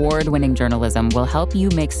 Their award-winning journalism will help you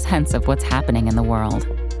make sense of what's happening in the world.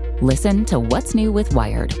 Listen to What's New with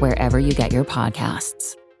Wired wherever you get your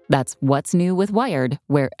podcasts. That's What's New with Wired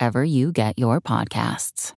wherever you get your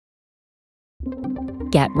podcasts.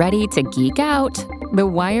 Get ready to geek out. The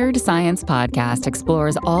Wired Science Podcast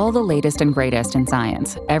explores all the latest and greatest in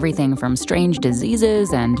science, everything from strange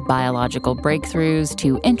diseases and biological breakthroughs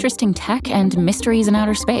to interesting tech and mysteries in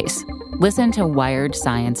outer space. Listen to Wired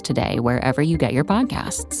Science today wherever you get your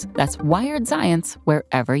podcasts. That's Wired Science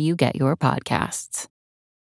wherever you get your podcasts.